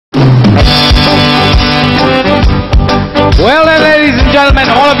gentlemen,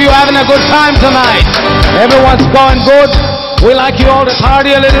 all of you having a good time tonight. Everyone's going good. We like you all to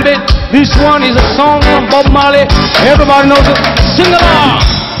party a little bit. This one is a song from Bob Marley. Everybody knows it. Sing along.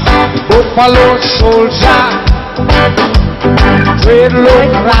 Buffalo soldier,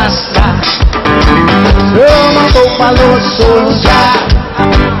 dreadlock rasta. I'm a buffalo soldier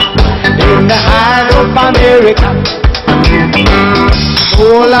in the heart of America.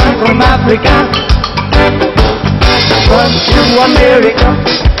 All I'm from Africa, come to America.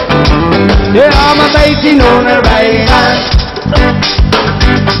 Yeah, I'm a fighting on the right hand,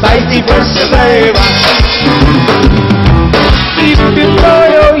 fighting for survival. If you know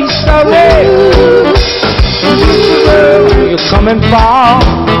your history, where you're coming from,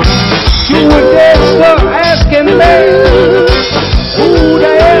 you would dare start asking me, who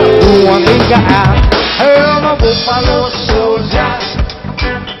the hell do I think I am? I'm a buffalo soldier.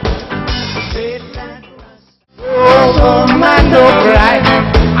 Oh, man, no cry.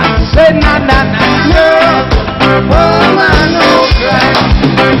 I said, no, oh, man, no cry.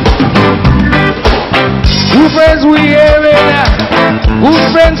 Who friends we having? Who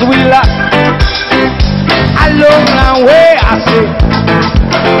friends we like? A long, long way, I say.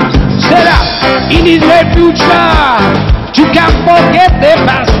 Set up in his red future. You can't forget the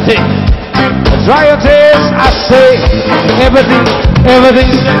past. Dry your tears, I say.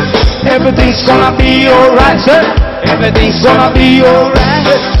 Everything's gonna be alright, sir. Everything's gonna be alright.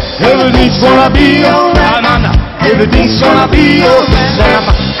 Everything's gonna be alright. No. Everything's gonna be alright.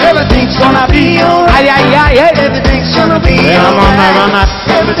 Everything's gonna be alright. Everything's gonna be alright.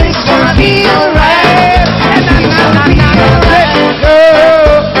 Everything's gonna be alright. Everything's gonna be alright.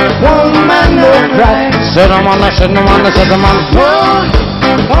 One man no cry. Said the man, said the man.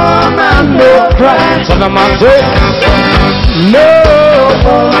 One man no cry. Said the man, no,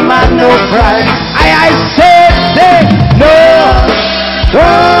 one man no cry. I